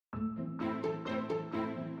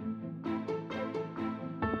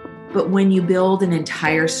But when you build an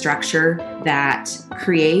entire structure that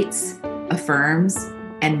creates, affirms,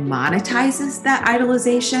 and monetizes that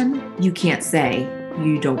idolization, you can't say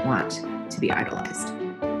you don't want to be idolized.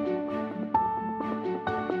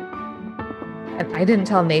 And I didn't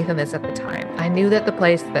tell Nathan this at the time. I knew that the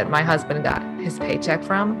place that my husband got his paycheck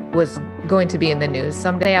from was going to be in the news.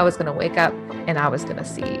 Someday I was going to wake up and I was going to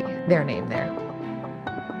see their name there.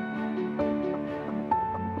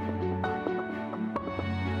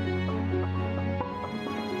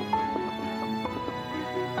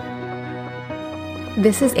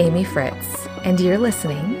 This is Amy Fritz, and you're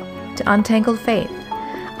listening to Untangled Faith,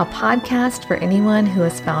 a podcast for anyone who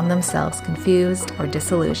has found themselves confused or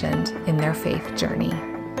disillusioned in their faith journey.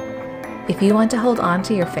 If you want to hold on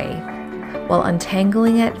to your faith while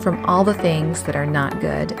untangling it from all the things that are not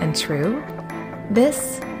good and true,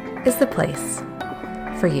 this is the place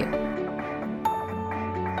for you.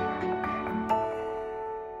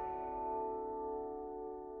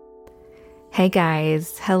 Hey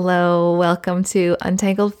guys, hello, welcome to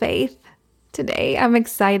Untangled Faith. Today I'm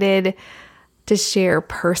excited to share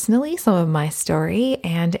personally some of my story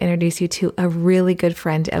and introduce you to a really good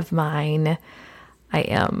friend of mine. I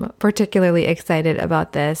am particularly excited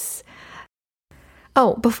about this.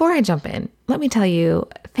 Oh, before I jump in, let me tell you,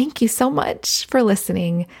 thank you so much for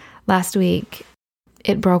listening. Last week,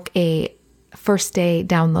 it broke a first day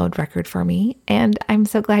download record for me, and I'm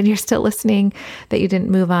so glad you're still listening, that you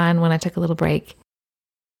didn't move on when I took a little break.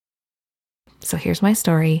 So here's my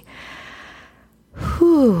story.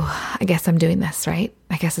 I guess I'm doing this, right?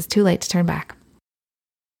 I guess it's too late to turn back.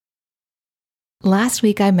 Last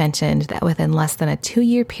week I mentioned that within less than a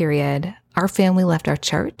 2-year period, our family left our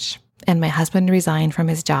church and my husband resigned from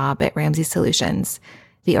his job at Ramsey Solutions,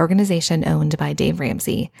 the organization owned by Dave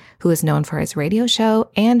Ramsey, who is known for his radio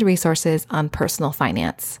show and resources on personal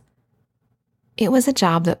finance. It was a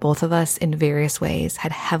job that both of us in various ways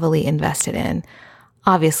had heavily invested in.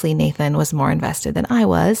 Obviously, Nathan was more invested than I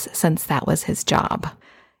was, since that was his job.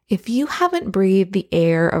 If you haven't breathed the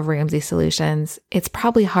air of Ramsey Solutions, it's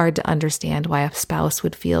probably hard to understand why a spouse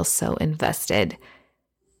would feel so invested.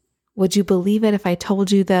 Would you believe it if I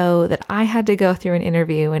told you, though, that I had to go through an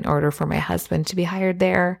interview in order for my husband to be hired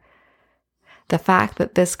there? The fact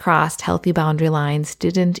that this crossed healthy boundary lines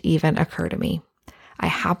didn't even occur to me. I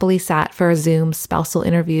happily sat for a Zoom spousal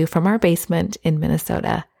interview from our basement in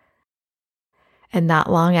Minnesota. And not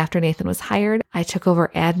long after Nathan was hired, I took over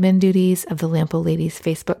admin duties of the Lampo Ladies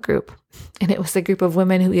Facebook group. And it was a group of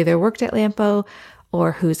women who either worked at Lampo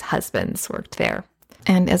or whose husbands worked there.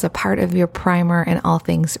 And as a part of your primer in all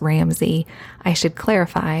things Ramsey, I should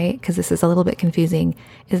clarify, because this is a little bit confusing,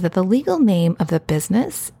 is that the legal name of the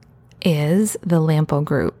business is the Lampo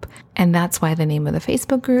Group. And that's why the name of the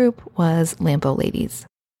Facebook group was Lampo Ladies.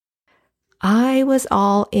 I was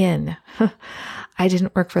all in. I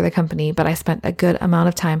didn't work for the company, but I spent a good amount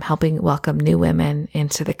of time helping welcome new women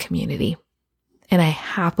into the community. And I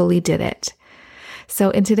happily did it. So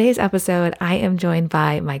in today's episode, I am joined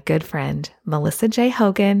by my good friend, Melissa J.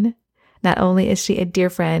 Hogan. Not only is she a dear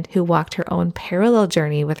friend who walked her own parallel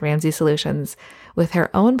journey with Ramsey Solutions with her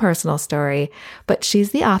own personal story, but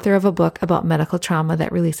she's the author of a book about medical trauma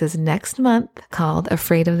that releases next month called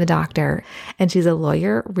Afraid of the Doctor. And she's a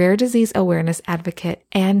lawyer, rare disease awareness advocate,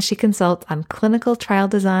 and she consults on clinical trial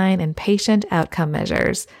design and patient outcome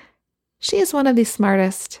measures. She is one of the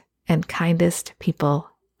smartest and kindest people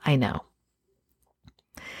I know.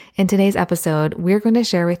 In today's episode, we're going to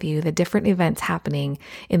share with you the different events happening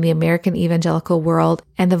in the American evangelical world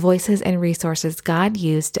and the voices and resources God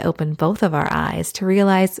used to open both of our eyes to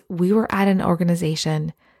realize we were at an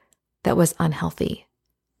organization that was unhealthy.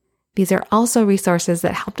 These are also resources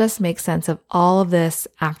that helped us make sense of all of this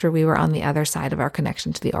after we were on the other side of our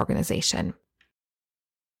connection to the organization.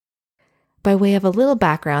 By way of a little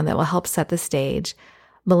background that will help set the stage,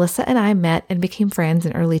 Melissa and I met and became friends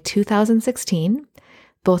in early 2016.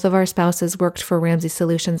 Both of our spouses worked for Ramsey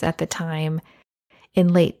Solutions at the time.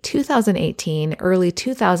 In late 2018, early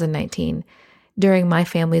 2019, during my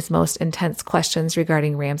family's most intense questions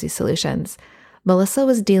regarding Ramsey Solutions, Melissa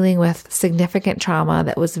was dealing with significant trauma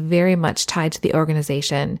that was very much tied to the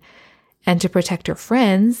organization. And to protect her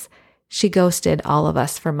friends, she ghosted all of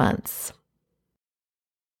us for months.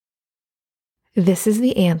 This is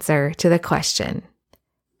the answer to the question,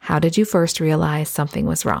 how did you first realize something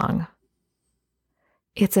was wrong?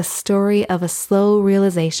 It's a story of a slow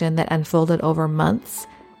realization that unfolded over months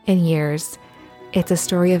and years. It's a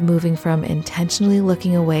story of moving from intentionally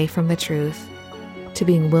looking away from the truth to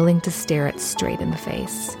being willing to stare it straight in the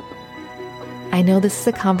face. I know this is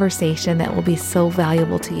a conversation that will be so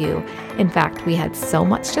valuable to you. In fact, we had so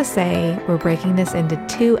much to say, we're breaking this into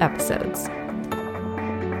 2 episodes.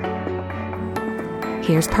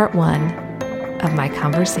 Here's part 1 of my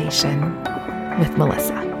conversation with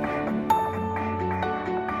Melissa.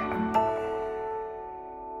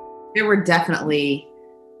 There were definitely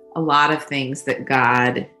a lot of things that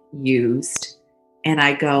God used. And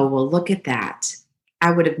I go, well, look at that. I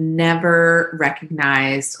would have never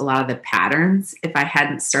recognized a lot of the patterns if I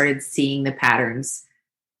hadn't started seeing the patterns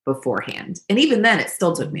beforehand. And even then, it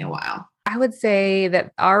still took me a while. I would say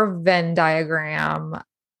that our Venn diagram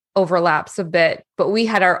overlaps a bit, but we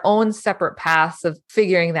had our own separate paths of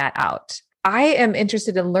figuring that out. I am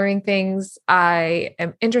interested in learning things. I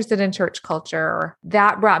am interested in church culture.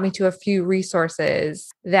 That brought me to a few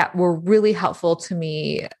resources that were really helpful to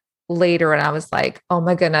me later. And I was like, oh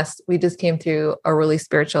my goodness, we just came through a really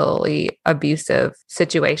spiritually abusive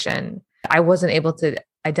situation. I wasn't able to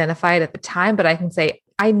identify it at the time, but I can say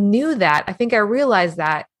I knew that. I think I realized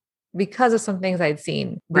that because of some things I'd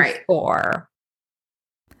seen before.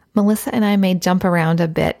 Melissa and I may jump around a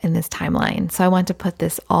bit in this timeline, so I want to put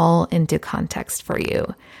this all into context for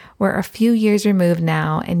you. We're a few years removed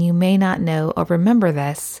now, and you may not know or remember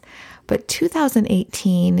this, but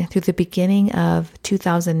 2018 through the beginning of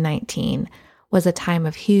 2019 was a time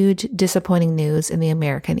of huge, disappointing news in the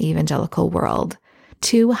American evangelical world.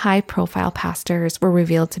 2 high-profile pastors were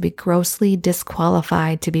revealed to be grossly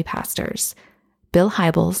disqualified to be pastors: Bill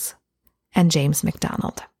Hybels and James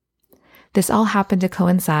McDonald. This all happened to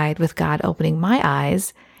coincide with God opening my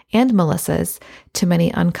eyes and Melissa's to many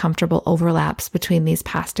uncomfortable overlaps between these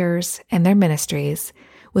pastors and their ministries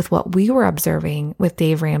with what we were observing with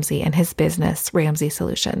Dave Ramsey and his business, Ramsey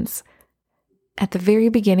Solutions. At the very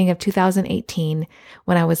beginning of 2018,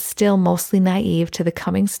 when I was still mostly naive to the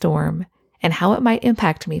coming storm and how it might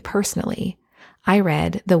impact me personally, I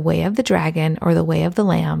read The Way of the Dragon or The Way of the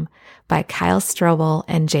Lamb by Kyle Strobel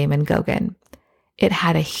and Jamin Gogan. It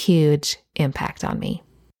had a huge impact on me.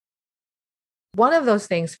 One of those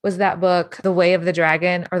things was that book, The Way of the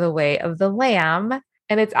Dragon or The Way of the Lamb.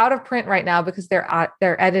 And it's out of print right now because they're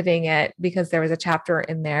editing it, because there was a chapter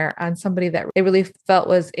in there on somebody that they really felt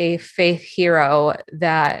was a faith hero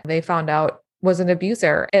that they found out was an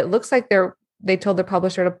abuser. It looks like they told the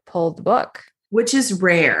publisher to pull the book. Which is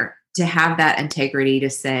rare to have that integrity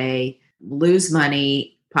to say, lose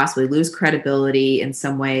money, possibly lose credibility in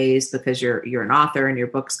some ways because you're an author and your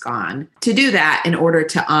book's gone. To do that in order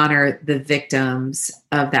to honor the victims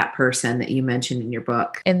of that person that you mentioned in your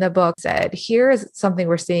book. In the book said, here is something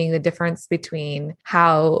we're seeing the difference between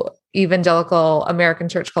how evangelical American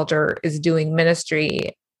church culture is doing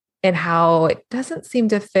ministry and how it doesn't seem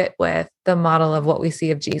to fit with the model of what we see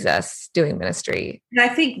of Jesus doing ministry. And I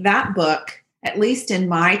think that book, at least in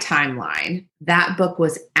my timeline, that book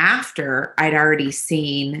was after I'd already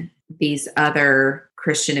seen these other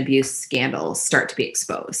Christian abuse scandals start to be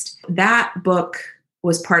exposed. That book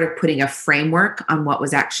was part of putting a framework on what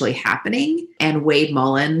was actually happening. And Wade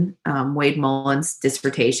Mullen's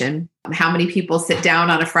dissertation. How many people sit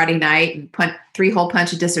down on a Friday night and 3-hole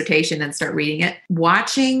punch a dissertation and start reading it?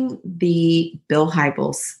 Watching the Bill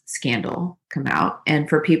Hybels scandal come out. And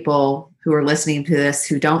for people who are listening to this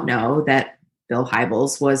who don't know, that Bill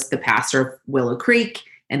Hybels was the pastor of Willow Creek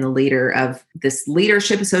and the leader of this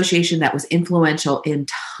leadership association that was influential in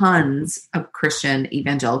tons of Christian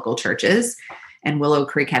evangelical churches. And Willow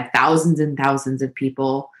Creek had thousands and thousands of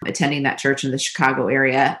people attending that church in the Chicago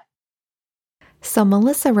area. So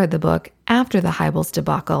Melissa read the book after the Hybels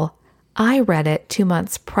debacle. I read it 2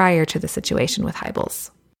 months prior to the situation with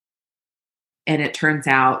Hybels. And it turns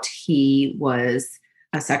out he was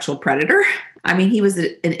a sexual predator. I mean, he was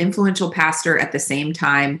an influential pastor at the same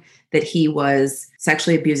time that he was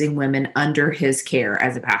sexually abusing women under his care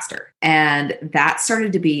as a pastor. And that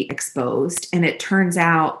started to be exposed. And it turns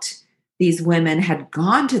out these women had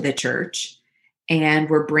gone to the church and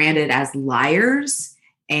were branded as liars,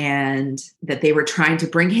 and that they were trying to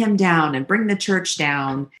bring him down and bring the church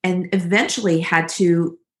down, and eventually had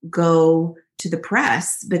to go to the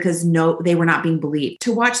press because they were not being believed.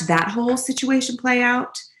 To watch that whole situation play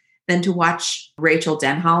out, then to watch Rachel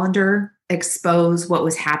Denhollander expose what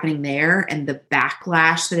was happening there and the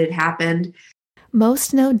backlash that had happened.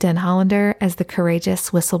 Most know Denhollander as the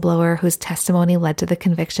courageous whistleblower whose testimony led to the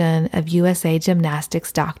conviction of USA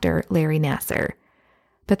Gymnastics doctor Larry Nassar.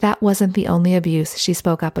 But that wasn't the only abuse she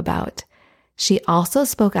spoke up about. She also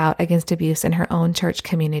spoke out against abuse in her own church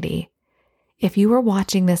community. If you were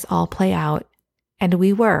watching this all play out, and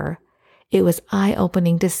we were, it was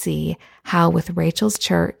eye-opening to see how with Rachel's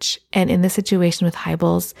church and in the situation with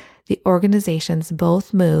Hybels, the organizations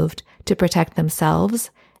both moved to protect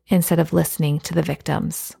themselves instead of listening to the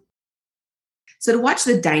victims. So to watch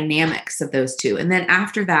the dynamics of those two. And then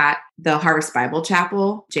after that, the Harvest Bible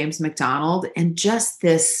Chapel, James McDonald, and just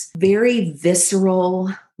this very visceral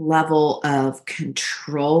level of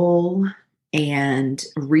control and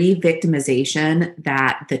re-victimization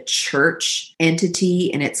that the church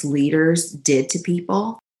entity and its leaders did to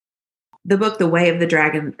people. The book, The Way of the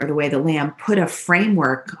Dragon or The Way of the Lamb, put a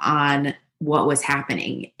framework on what was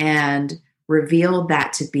happening and revealed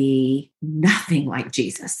that to be nothing like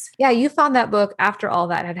Jesus. Yeah, you found that book after all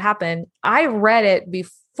that had happened. I read it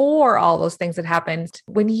before all those things had happened.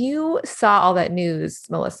 When you saw all that news,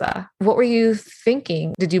 Melissa, what were you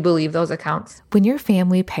thinking? Did you believe those accounts? When your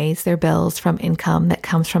family pays their bills from income that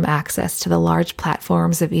comes from access to the large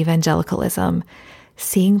platforms of evangelicalism,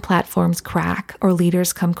 seeing platforms crack or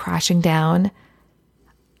leaders come crashing down,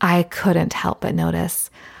 I couldn't help but notice.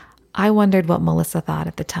 I wondered what Melissa thought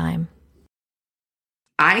at the time.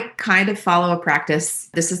 I kind of follow a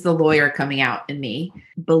practice. This is the lawyer coming out in me.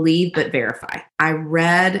 Believe but verify. I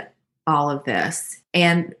read all of this,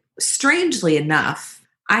 and strangely enough,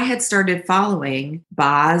 I had started following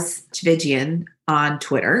Boz Tchividjian on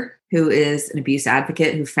Twitter, who is an abuse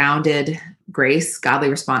advocate who founded Grace, Godly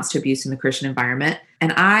Response to Abuse in the Christian Environment.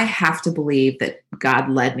 And I have to believe that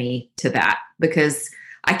God led me to that, because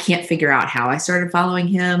I can't figure out how I started following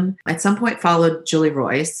him. At some point followed Julie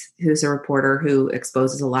Royce, who's a reporter who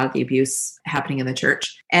exposes a lot of the abuse happening in the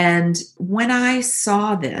church. And when I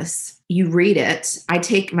saw this, you read it,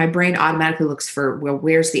 my brain automatically looks for, well,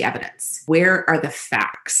 where's the evidence? Where are the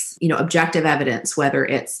facts? Objective evidence, whether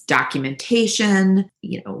it's documentation,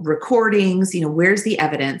 recordings, where's the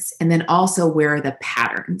evidence? And then also, where are the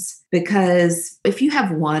patterns? Because if you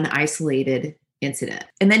have one isolated incident,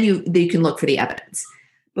 and then you can look for the evidence.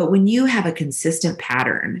 But when you have a consistent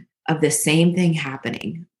pattern of the same thing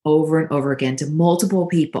happening over and over again to multiple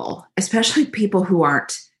people, especially people who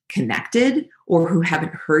aren't connected or who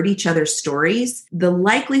haven't heard each other's stories, the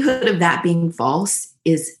likelihood of that being false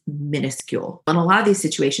is minuscule. In a lot of these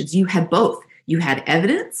situations, you had both. You had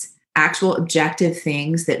evidence, actual objective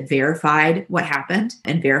things that verified what happened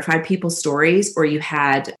and verified people's stories, or you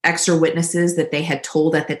had extra witnesses that they had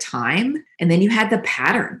told at the time. And then you had the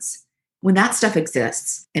patterns. When that stuff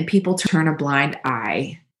exists and people turn a blind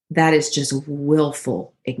eye, that is just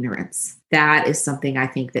willful ignorance. That is something I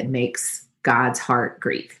think that makes God's heart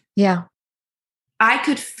grieve. Yeah. I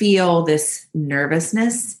could feel this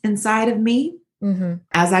nervousness inside of me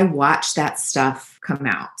as I watched that stuff come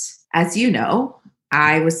out. As you know,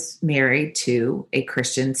 I was married to a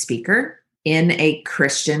Christian speaker in a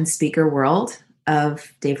Christian speaker world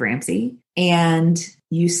of Dave Ramsey. And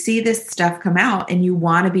you see this stuff come out and you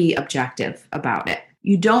want to be objective about it.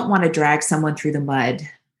 You don't want to drag someone through the mud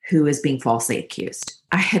who is being falsely accused.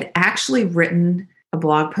 I had actually written a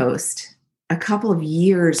blog post a couple of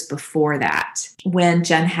years before that, when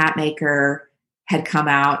Jen Hatmaker had come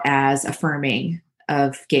out as affirming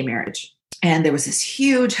of gay marriage. And there was this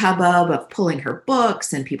huge hubbub of pulling her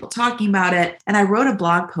books and people talking about it. And I wrote a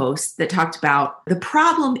blog post that talked about the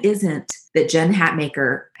problem isn't that Jen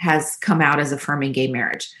Hatmaker has come out as affirming gay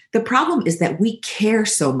marriage. The problem is that we care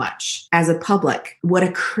so much as a public what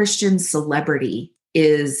a Christian celebrity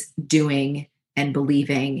is doing and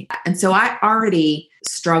believing. And so I already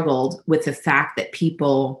struggled with the fact that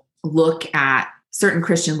people look at certain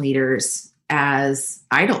Christian leaders as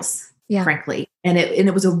idols, frankly. And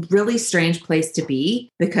it was a really strange place to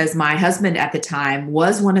be, because my husband at the time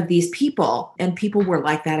was one of these people, and people were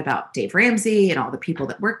like that about Dave Ramsey and all the people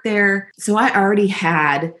that worked there. So I already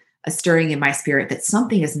had a stirring in my spirit that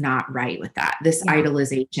something is not right with that, this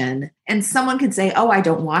idolization. And someone can say, oh, I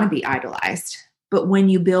don't want to be idolized. But when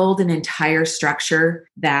you build an entire structure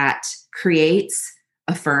that creates,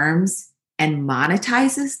 affirms, and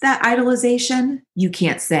monetizes that idolization, you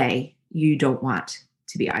can't say you don't want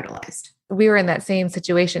to be idolized. We were in that same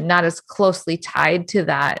situation, not as closely tied to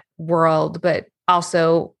that world, but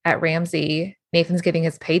also at Ramsey, Nathan's getting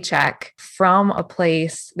his paycheck from a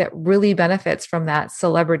place that really benefits from that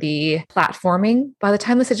celebrity platforming. By the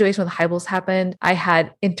time the situation with Hybels happened, I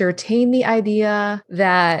had entertained the idea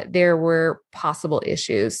that there were possible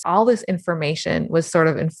issues. All this information was sort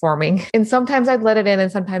of informing. And sometimes I'd let it in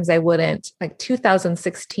and sometimes I wouldn't. Like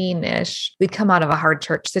 2016-ish, we'd come out of a hard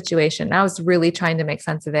church situation. I was really trying to make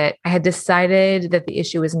sense of it. I had decided that the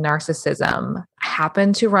issue was narcissism. I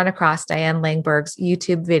happened to run across Diane Langberg's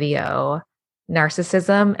YouTube video,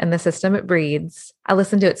 Narcissism and the System It Breeds. I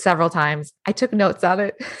listened to it several times. I took notes on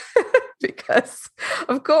it because,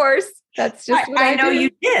 of course, that's just what I know do.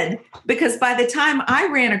 You did, because by the time I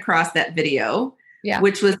ran across that video, Yeah.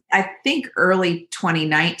 which was, I think, early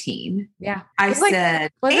 2019. Yeah. I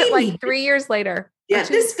said, was it Amy, like 3 years later? yeah,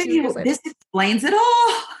 this video, this explains it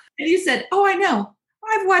all. And you said, oh, I know.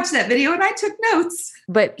 I've watched that video and I took notes.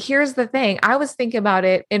 But here's the thing. I was thinking about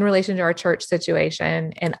it in relation to our church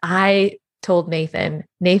situation. And I told Nathan,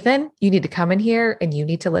 you need to come in here and you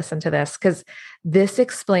need to listen to this, because this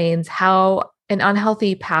explains how an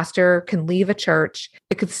unhealthy pastor can leave a church.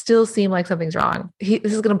 It could still seem like something's wrong.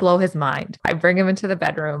 This is going to blow his mind. I bring him into the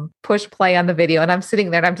bedroom, push play on the video, and I'm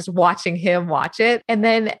sitting there and I'm just watching him watch it. And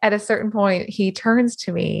then at a certain point, he turns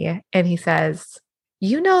to me and he says,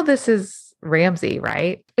 this is Ramsey,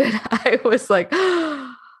 right? And I was like,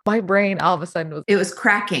 my brain all of a sudden it was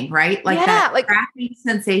cracking, right? Like that cracking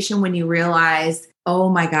sensation when you realize, oh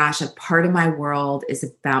my gosh, a part of my world is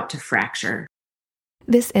about to fracture.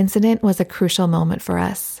 This incident was a crucial moment for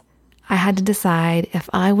us. I had to decide if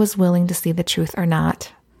I was willing to see the truth or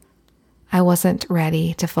not. I wasn't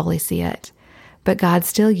ready to fully see it, but God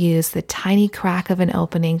still used the tiny crack of an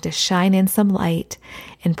opening to shine in some light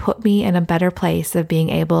and put me in a better place of being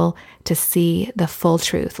able to see the full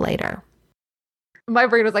truth later. My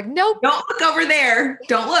brain was like, nope. Don't look over there.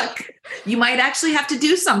 Don't look. You might actually have to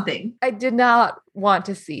do something. I did not want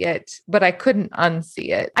to see it, but I couldn't unsee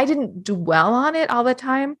it. I didn't dwell on it all the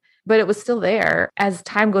time, but it was still there. As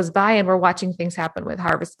time goes by and we're watching things happen with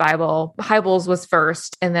Harvest Bible, Hybels was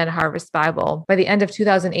first and then Harvest Bible. By the end of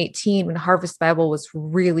 2018, when Harvest Bible was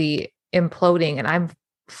really imploding, and I'm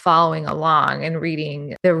following along and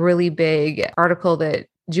reading the really big article that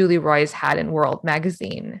Julie Roys had in World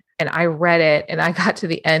Magazine. And I read it and I got to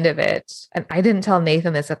the end of it. And I didn't tell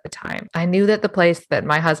Nathan this at the time. I knew that the place that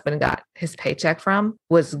my husband got his paycheck from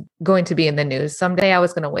was going to be in the news. Someday I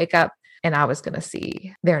was going to wake up and I was going to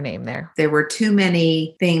see their name there. There were too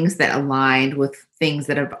many things that aligned with things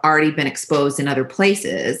that have already been exposed in other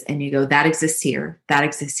places. And you go, that exists here, that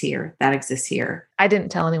exists here, that exists here. I didn't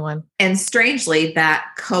tell anyone. And strangely, that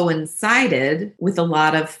coincided with a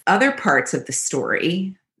lot of other parts of the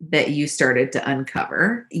story that you started to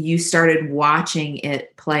uncover. You started watching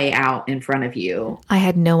it play out in front of you. I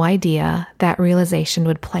had no idea that realization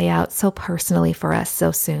would play out so personally for us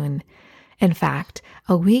so soon. In fact,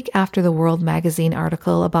 a week after the World Magazine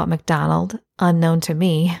article about McDonald, unknown to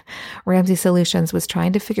me, Ramsey Solutions was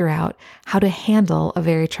trying to figure out how to handle a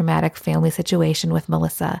very traumatic family situation with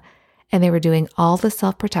Melissa, and they were doing all the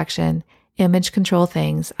self-protection, image control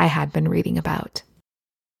things I had been reading about.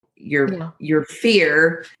 Your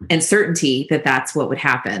fear and certainty that that's what would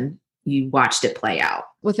happen, you watched it play out.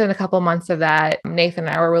 Within a couple months of that, Nathan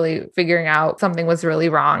and I were really figuring out something was really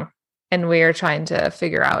wrong. And we were trying to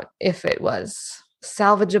figure out if it was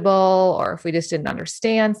salvageable or if we just didn't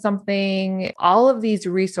understand something. All of these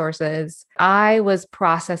resources I was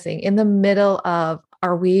processing in the middle of,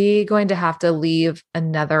 are we going to have to leave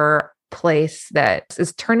another place that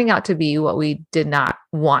is turning out to be what we did not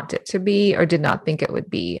want it to be or did not think it would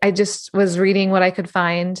be? I just was reading what I could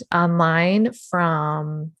find online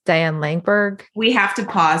from Diane Langberg. We have to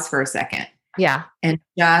pause for a second. Yeah. And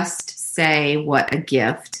just say what a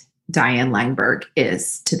gift Diane Langberg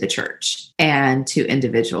is to the church and to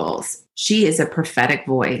individuals. She is a prophetic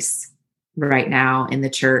voice right now in the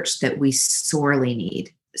church that we sorely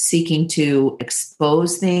need, seeking to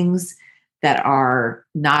expose things that are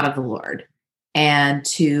not of the Lord and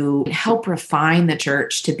to help refine the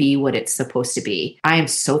church to be what it's supposed to be. I am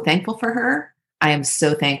so thankful for her. I am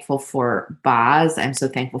so thankful for Boz. I'm so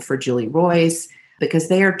thankful for Julie Roys, because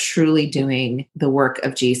they are truly doing the work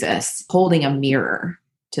of Jesus, holding a mirror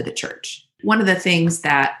to the church. One of the things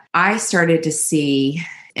that I started to see,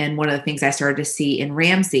 and one of the things I started to see in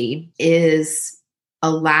Ramsey, is a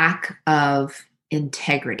lack of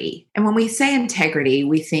integrity. And when we say integrity,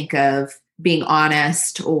 we think of being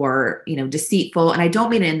honest or, deceitful. And I don't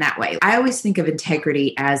mean it in that way. I always think of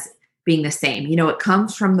integrity as being the same. It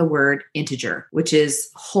comes from the word integer, which is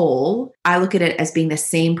whole. I look at it as being the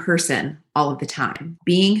same person all of the time,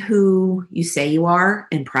 being who you say you are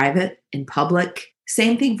in private, in public.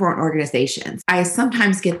 Same thing for an organization. I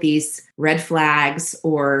sometimes get these red flags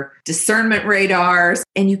or discernment radars,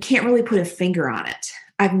 and you can't really put a finger on it.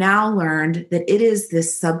 I've now learned that it is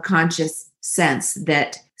this subconscious sense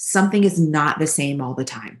that something is not the same all the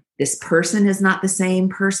time. This person is not the same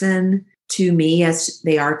person to me as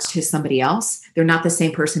they are to somebody else. They're not the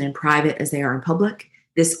same person in private as they are in public.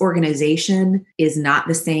 This organization is not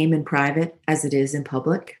the same in private as it is in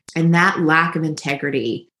public. And that lack of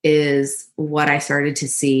integrity is what I started to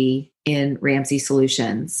see in Ramsey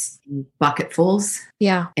Solutions in bucketfuls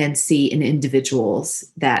Yeah. and see in individuals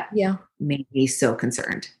that Yeah. made me so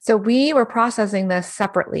concerned. So we were processing this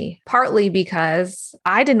separately, partly because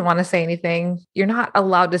I didn't want to say anything. You're not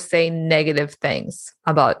allowed to say negative things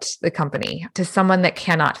about the company to someone that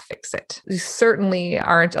cannot fix it. You certainly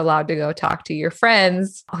aren't allowed to go talk to your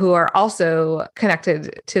friends who are also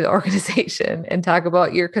connected to the organization and talk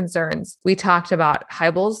about your concerns. We talked about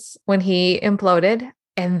Hybels when he imploded.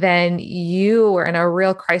 And then you were in a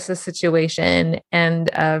real crisis situation end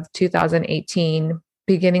of 2018,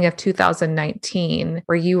 beginning of 2019,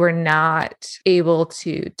 where you were not able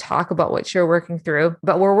to talk about what you're working through,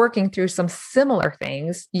 but we're working through some similar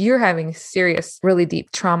things. You're having serious, really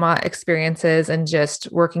deep trauma experiences and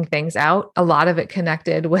just working things out. A lot of it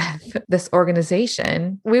connected with this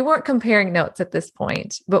organization. We weren't comparing notes at this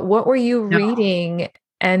point, but what were you reading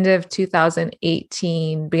end of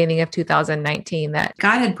 2018, beginning of 2019 that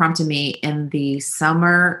God had prompted me in the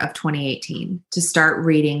summer of 2018 to start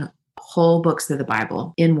reading whole books of the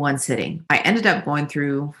Bible in one sitting. I ended up going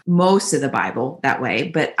through most of the Bible that way,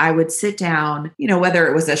 but I would sit down, whether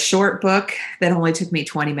it was a short book that only took me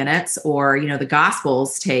 20 minutes or, the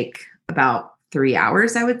Gospels take about 3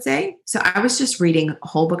 hours, I would say. So I was just reading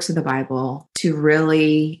whole books of the Bible to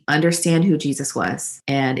really understand who Jesus was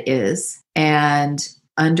and is, and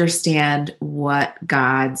understand what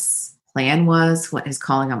God's plan was, what his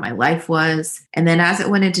calling on my life was. And then as it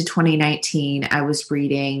went into 2019, I was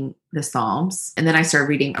reading the Psalms, and then I started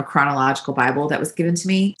reading a chronological Bible that was given to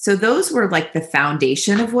me. So those were like the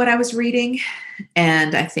foundation of what I was reading.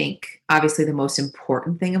 And I think obviously the most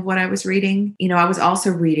important thing of what I was reading, I was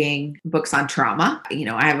also reading books on trauma.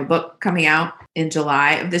 I have a book coming out in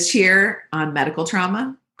July of this year on medical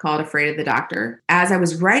trauma called Afraid of the Doctor. As I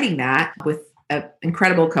was writing that with an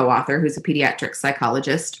incredible co-author who's a pediatric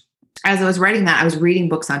psychologist, as I was writing that, I was reading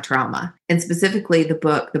books on trauma, and specifically the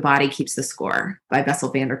book, The Body Keeps the Score by Bessel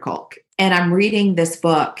van der Kolk. And I'm reading this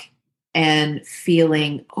book and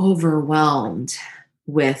feeling overwhelmed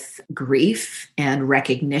with grief and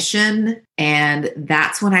recognition. And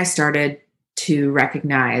that's when I started to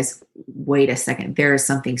recognize, wait a second, there is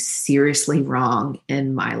something seriously wrong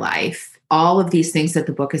in my life. All of these things that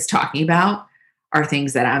the book is talking about are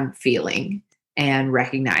things that I'm feeling and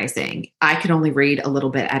recognizing. I could only read a little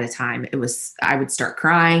bit at a time. I would start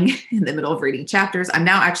crying in the middle of reading chapters. I'm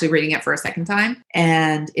now actually reading it for a second time,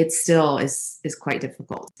 and it still is quite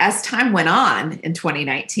difficult. As time went on in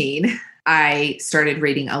 2019, I started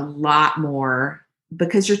reading a lot more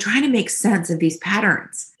because you're trying to make sense of these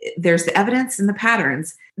patterns. There's the evidence in the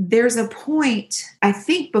patterns. There's a point, I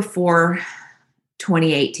think before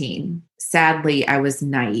 2018, sadly, I was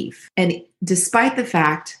naive. And despite the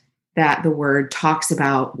fact that the word talks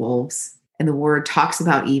about wolves and the word talks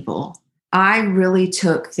about evil, I really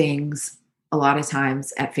took things a lot of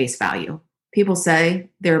times at face value. People say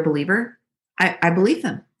they're a believer. I believe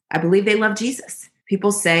them. I believe they love Jesus.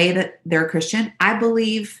 People say that they're a Christian. I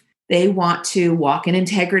believe they want to walk in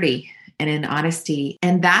integrity and in honesty.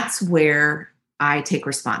 And that's where I take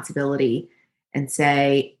responsibility and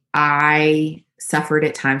say, I suffered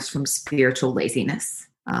at times from spiritual laziness.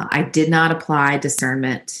 I did not apply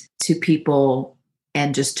discernment to people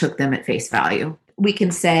and just took them at face value. We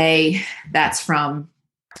can say that's from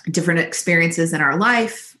different experiences in our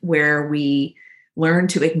life where we learn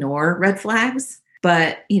to ignore red flags.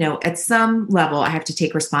 But, at some level, I have to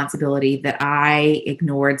take responsibility that I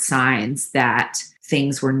ignored signs that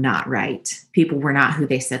things were not right. People were not who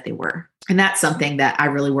they said they were. And that's something that I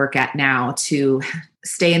really work at now, to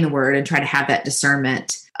stay in the Word and try to have that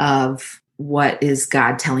discernment of what is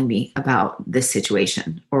God telling me about this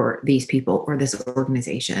situation or these people or this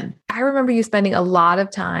organization. I remember you spending a lot of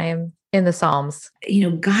time in the Psalms.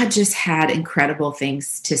 God just had incredible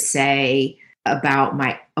things to say about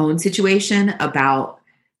my own situation, about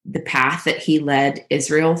the path that he led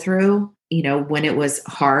Israel through, when it was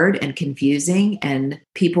hard and confusing and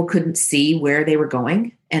people couldn't see where they were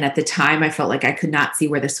going. And at the time, I felt like I could not see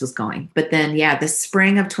where this was going. But then, the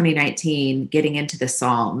spring of 2019, getting into the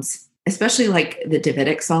Psalms, especially like the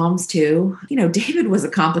Davidic Psalms too. David was a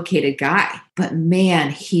complicated guy, but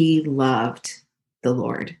man, he loved the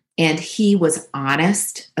Lord. And he was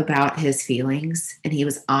honest about his feelings, and he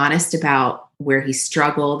was honest about where he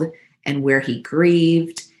struggled and where he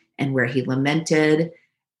grieved and where he lamented.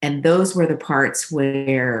 And those were the parts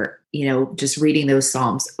where, just reading those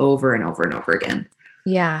Psalms over and over and over again.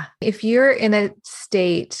 Yeah. If you're in a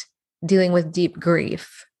state dealing with deep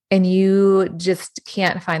grief and you just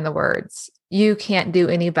can't find the words, you can't do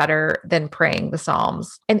any better than praying the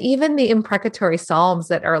Psalms. And even the imprecatory Psalms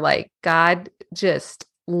that are like, God, just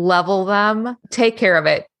level them, take care of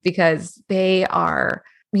it, because they are,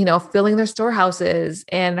 filling their storehouses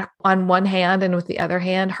and on one hand and with the other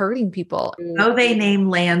hand, hurting people. Oh, they name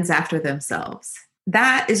lands after themselves.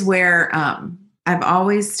 That is where I've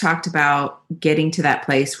always talked about getting to that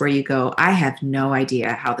place where you go, I have no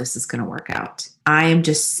idea how this is going to work out. I am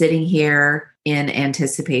just sitting here in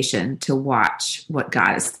anticipation to watch what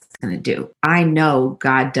God is going to do. I know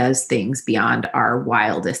God does things beyond our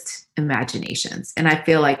wildest imaginations. And I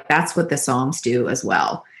feel like that's what the Psalms do as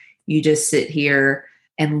well. You just sit here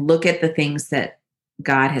and look at the things that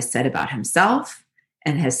God has said about himself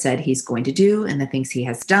and has said he's going to do and the things he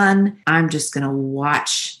has done. I'm just going to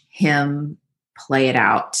watch him play it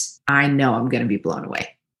out. I know I'm going to be blown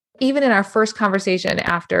away. Even in our first conversation,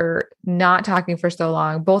 after not talking for so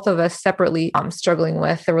long, both of us separately struggling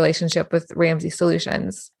with the relationship with Ramsey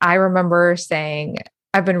Solutions, I remember saying,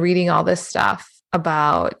 I've been reading all this stuff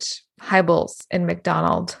about Hybels and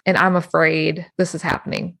McDonald, and I'm afraid this is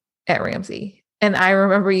happening at Ramsey. And I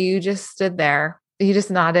remember you just stood there, you just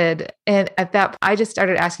nodded. And at that, I just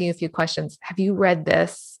started asking you a few questions. Have you read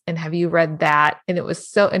this? And have you read that? And it was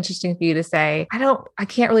so interesting for you to say, I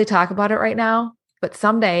can't really talk about it right now, but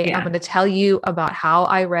someday I'm going to tell you about how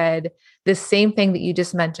I read this same thing that you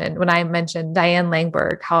just mentioned. When I mentioned Diane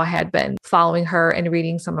Langberg, how I had been following her and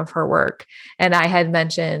reading some of her work. And I had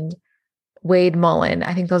mentioned Wade Mullen.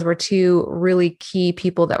 I think those were two really key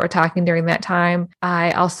people that were talking during that time.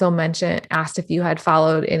 I also asked if you had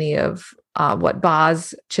followed any of what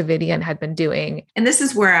Boz Chividian had been doing. And this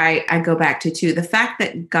is where I go back to too, the fact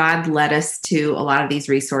that God led us to a lot of these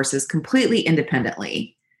resources completely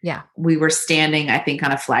independently. Yeah. We were standing, I think,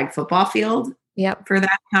 on a flag football field. Yep. For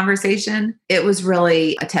that conversation. It was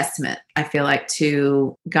really a testament, I feel like,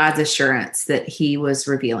 to God's assurance that he was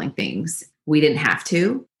revealing things. We didn't have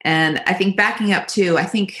to. And I think backing up too, I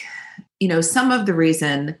think, some of the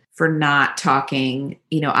reason for not talking,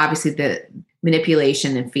 obviously the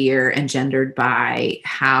manipulation and fear engendered by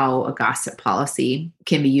how a gossip policy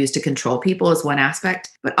can be used to control people is one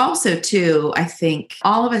aspect. But also too, I think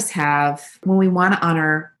all of us have, when we want to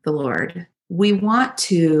honor the Lord, we want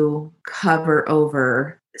to cover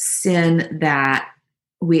over sin that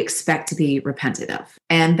we expect to be repented of.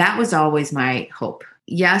 And that was always my hope.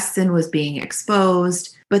 Yes, sin was being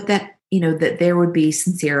exposed, but that there would be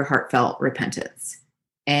sincere, heartfelt repentance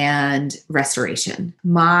and restoration.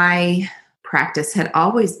 My practice had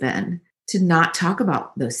always been to not talk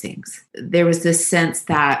about those things. There was this sense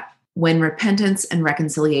that when repentance and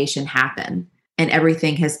reconciliation happen and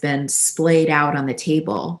everything has been splayed out on the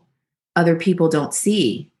table, other people don't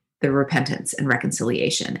see the repentance and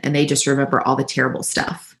reconciliation, and they just remember all the terrible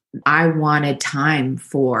stuff. I wanted time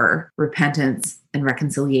for repentance and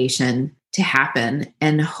reconciliation to happen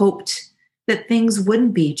and hoped that things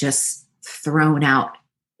wouldn't be just thrown out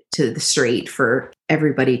to the street for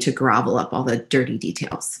everybody to grovel up all the dirty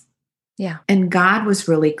details. Yeah. And God was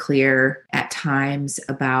really clear at times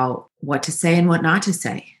about what to say and what not to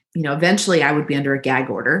say. Eventually I would be under a gag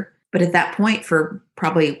order, but at that point for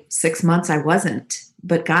probably 6 months, I wasn't.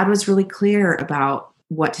 But God was really clear about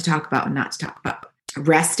what to talk about and not to talk about.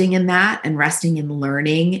 Resting in that and resting in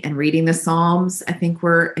learning and reading the Psalms, I think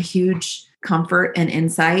were a huge comfort and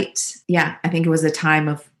insight. Yeah, I think it was a time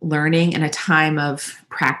of learning and a time of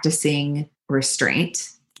practicing restraint,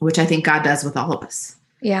 which I think God does with all of us.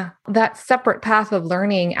 Yeah, that separate path of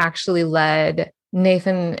learning actually led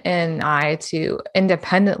Nathan and I to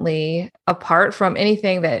independently, apart from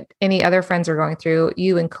anything that any other friends were going through,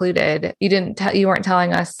 you included. You weren't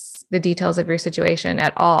telling us the details of your situation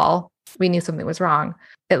at all. We knew something was wrong.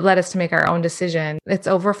 It led us to make our own decision. It's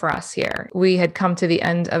over for us here. We had come to the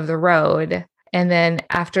end of the road. And then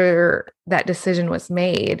after that decision was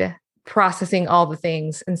made, processing all the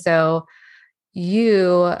things. And so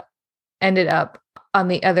you ended up on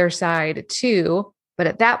the other side too. But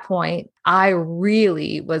at that point, I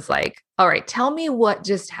really was like, all right, tell me what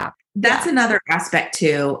just happened. That's another aspect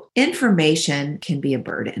too. Information can be a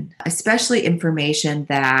burden, especially information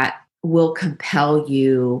that will compel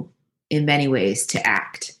you in many ways to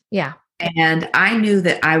act. Yeah. And I knew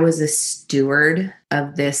that I was a steward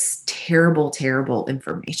of this terrible, terrible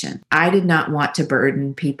information. I did not want to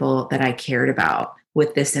burden people that I cared about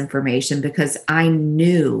with this information because I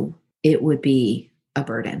knew it would be a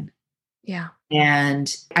burden. Yeah.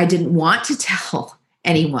 And I didn't want to tell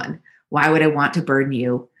anyone. Why would I want to burden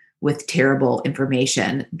you with terrible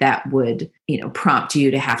information that would, prompt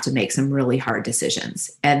you to have to make some really hard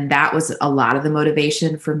decisions? And that was a lot of the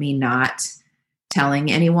motivation for me not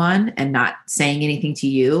telling anyone and not saying anything to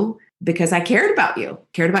you, because I cared about you,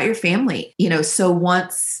 cared about your family. So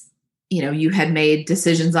once you had made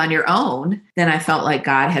decisions on your own, then I felt like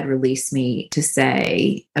God had released me to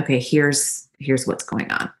say, okay, here's what's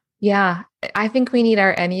going on. Yeah. I think we need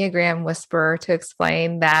our Enneagram whisperer to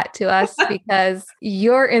explain that to us because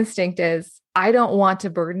your instinct is, I don't want to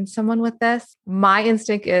burden someone with this. My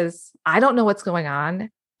instinct is, I don't know what's going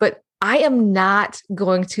on, but I am not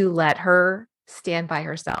going to let her stand by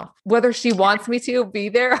herself, whether she wants me to be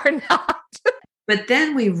there or not. But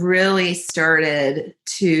then we really started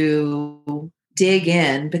to dig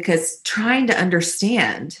in because trying to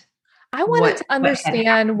understand. I wanted to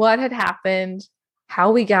understand what had happened,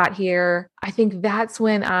 how we got here. I think that's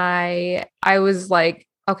when I was like,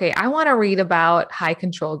 okay, I want to read about high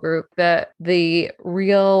control group, the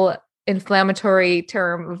real inflammatory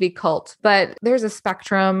term would be cult, but there's a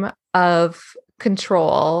spectrum of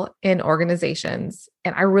control in organizations.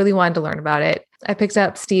 And I really wanted to learn about it. I picked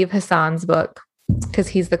up Steve Hassan's book because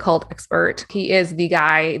he's the cult expert. He is the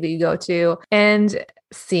guy that you go to, and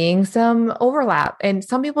seeing some overlap, and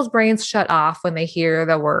some people's brains shut off when they hear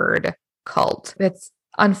the word cult. It's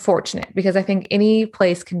unfortunate because I think any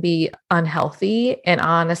place can be unhealthy and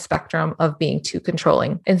on a spectrum of being too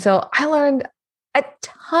controlling. And so I learned a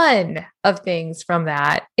ton of things from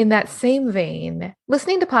that. In that same vein,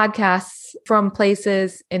 listening to podcasts from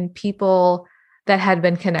places and people that had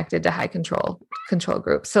been connected to high control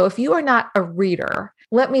groups. So if you are not a reader,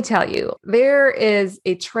 let me tell you, there is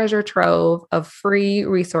a treasure trove of free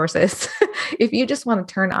resources. If you just want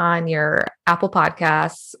to turn on your Apple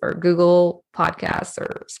Podcasts or Google Podcasts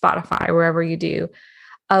or Spotify, wherever you do,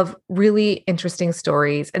 of really interesting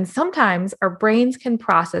stories. And sometimes our brains can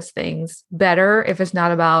process things better if it's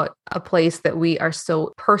not about a place that we are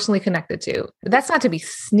so personally connected to. That's not to be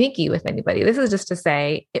sneaky with anybody. This is just to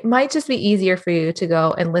say, it might just be easier for you to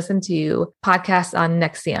go and listen to podcasts on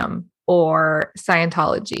NXIVM or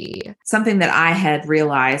Scientology. Something that I had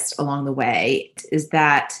realized along the way is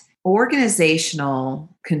that organizational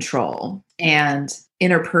control and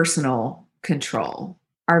interpersonal control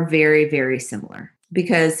are very, very similar.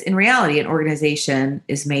 Because in reality, an organization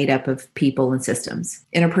is made up of people and systems.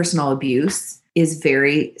 Interpersonal abuse is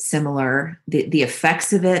very similar. The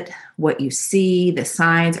effects of it, what you see, the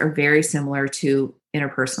signs are very similar to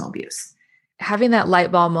interpersonal abuse. Having that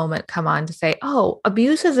light bulb moment come on to say, oh,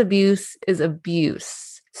 abuse is abuse is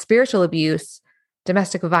abuse. Spiritual abuse,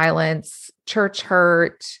 domestic violence, church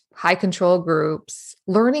hurt, high control groups.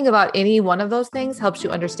 Learning about any one of those things helps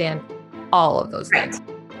you understand all of those things.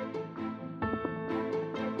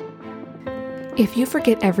 If you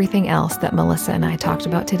forget everything else that Melissa and I talked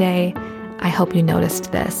about today, I hope you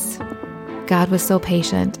noticed this. God was so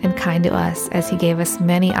patient and kind to us as He gave us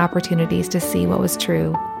many opportunities to see what was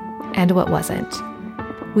true and what wasn't.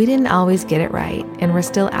 We didn't always get it right, and we're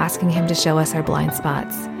still asking Him to show us our blind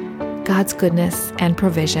spots. God's goodness and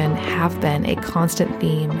provision have been a constant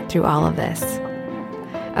theme through all of this.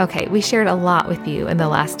 Okay, we shared a lot with you in the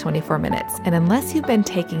last 24 minutes, and unless you've been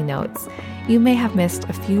taking notes, you may have missed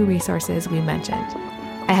a few resources we mentioned.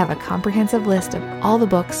 I have a comprehensive list of all the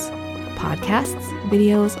books, podcasts,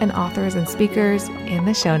 videos, and authors and speakers in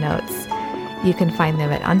the show notes. You can find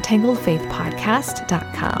them at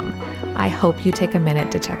untangledfaithpodcast.com. I hope you take a minute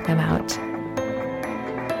to check them out.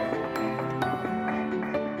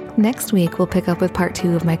 Next week, we'll pick up with part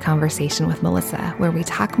 2 of my conversation with Melissa, where we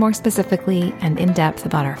talk more specifically and in depth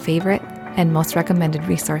about our favorite and most recommended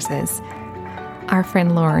resources. Our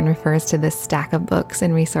friend Lauren refers to this stack of books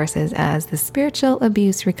and resources as the Spiritual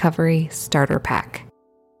Abuse Recovery Starter Pack.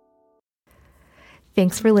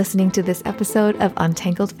 Thanks for listening to this episode of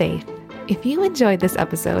Untangled Faith. If you enjoyed this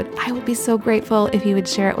episode, I would be so grateful if you would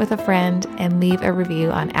share it with a friend and leave a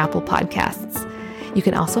review on Apple Podcasts. You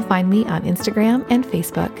can also find me on Instagram and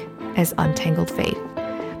Facebook as Untangled Faith.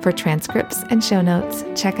 For transcripts and show notes,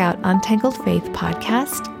 check out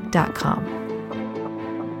untangledfaithpodcast.com.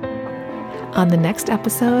 On the next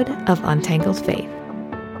episode of Untangled Faith.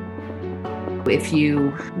 If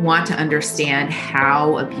you want to understand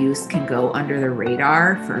how abuse can go under the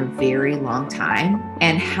radar for a very long time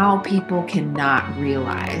and how people cannot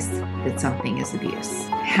realize that something is abuse,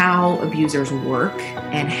 how abusers work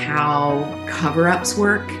and how cover-ups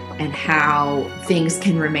work and how things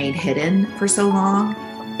can remain hidden for so long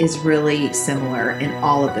is really similar in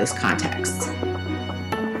all of those contexts.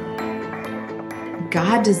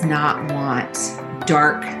 God does not want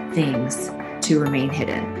dark things to remain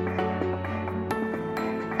hidden.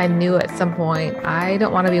 I knew at some point, I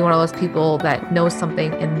don't want to be one of those people that knows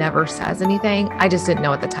something and never says anything. I just didn't know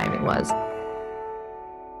what the timing was.